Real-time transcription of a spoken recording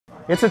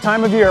It's a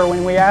time of year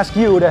when we ask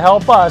you to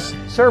help us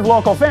serve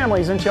local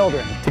families and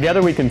children.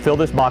 Together we can fill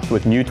this box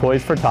with new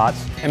toys for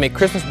Tots and make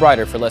Christmas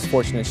brighter for less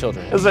fortunate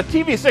children. As a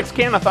TV6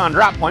 Can-A-Thon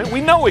drop point,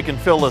 we know we can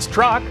fill this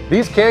truck.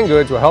 These canned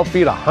goods will help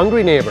feed a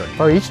hungry neighbor.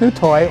 For each new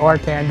toy or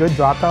canned good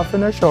dropped off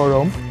in their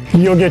showroom,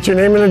 you'll get your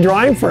name in the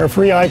drawing for a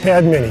free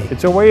iPad mini.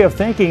 It's a way of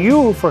thanking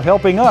you for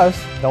helping us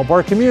help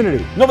our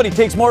community. Nobody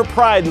takes more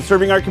pride in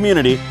serving our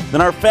community than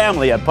our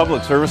family at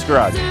Public Service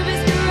Garage.